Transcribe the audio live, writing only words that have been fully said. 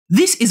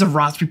This is a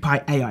Raspberry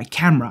Pi AI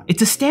camera.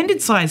 It's a standard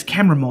size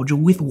camera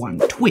module with one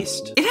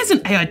twist. It has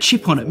an AI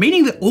chip on it,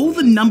 meaning that all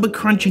the number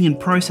crunching and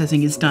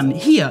processing is done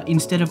here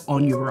instead of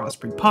on your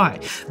Raspberry Pi.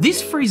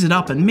 This frees it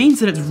up and means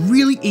that it's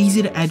really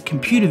easy to add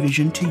computer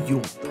vision to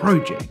your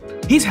project.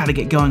 Here's how to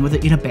get going with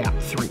it in about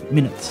 3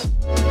 minutes.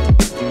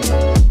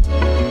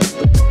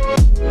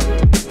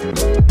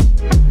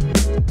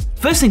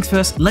 First things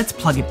first, let's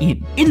plug it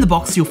in. In the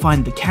box you'll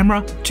find the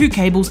camera, 2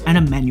 cables and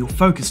a manual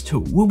focus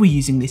tool. We'll be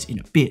using this in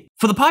a bit.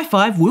 For the Pi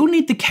 5, we'll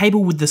need the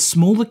cable with the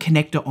smaller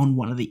connector on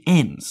one of the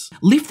ends.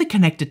 Lift the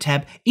connector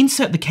tab,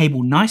 insert the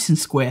cable nice and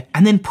square,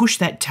 and then push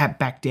that tab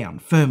back down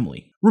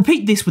firmly.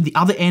 Repeat this with the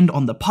other end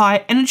on the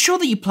Pi and ensure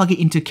that you plug it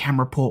into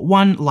camera port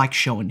 1 like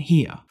shown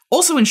here.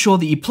 Also ensure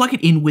that you plug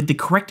it in with the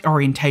correct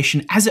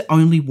orientation as it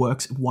only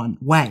works one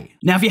way.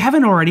 Now if you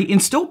haven't already,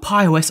 install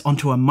PiOS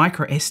onto a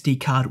micro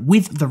SD card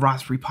with the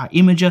Raspberry Pi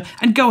imager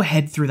and go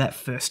ahead through that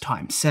first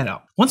time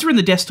setup. Once we're in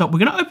the desktop, we're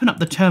going to open up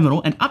the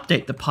terminal and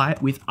update the Pi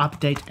with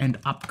update and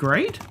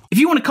upgrade. If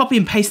you want to copy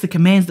and paste the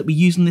commands that we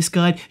use in this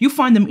guide, you'll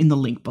find them in the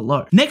link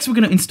below. Next we're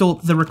going to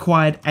install the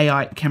required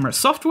AI camera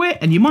software,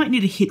 and you might need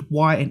to hit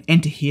Y and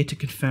enter here to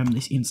confirm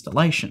this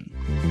installation.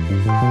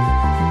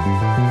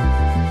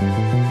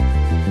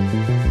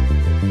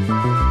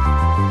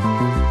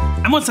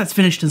 And once that's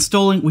finished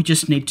installing, we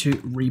just need to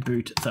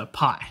reboot the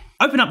Pi.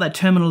 Open up that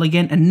terminal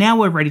again, and now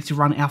we're ready to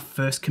run our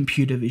first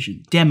computer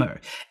vision demo.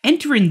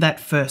 Enter in that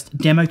first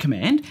demo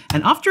command,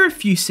 and after a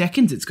few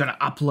seconds, it's going to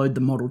upload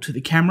the model to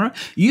the camera.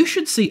 You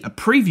should see a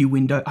preview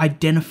window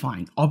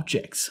identifying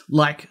objects,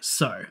 like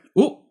so.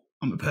 Oh,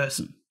 I'm a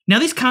person. Now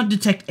this can't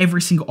detect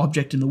every single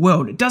object in the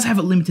world. It does have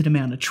a limited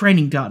amount of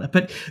training data,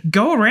 but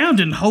go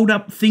around and hold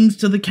up things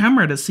to the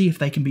camera to see if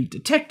they can be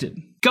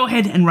detected. Go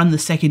ahead and run the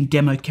second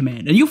demo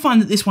command, and you'll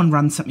find that this one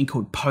runs something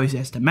called pose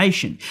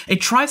estimation.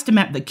 It tries to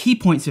map the key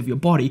points of your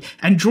body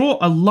and draw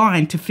a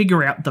line to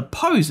figure out the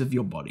pose of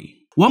your body.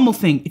 One more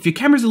thing, if your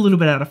camera's a little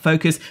bit out of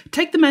focus,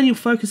 take the manual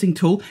focusing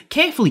tool,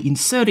 carefully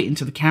insert it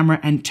into the camera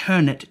and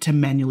turn it to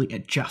manually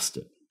adjust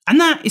it. And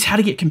that is how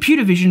to get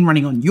computer vision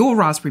running on your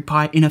Raspberry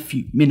Pi in a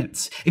few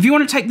minutes. If you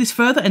want to take this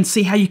further and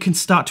see how you can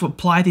start to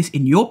apply this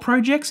in your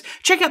projects,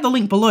 check out the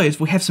link below as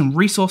we have some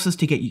resources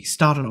to get you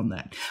started on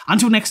that.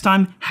 Until next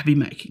time, happy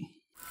making.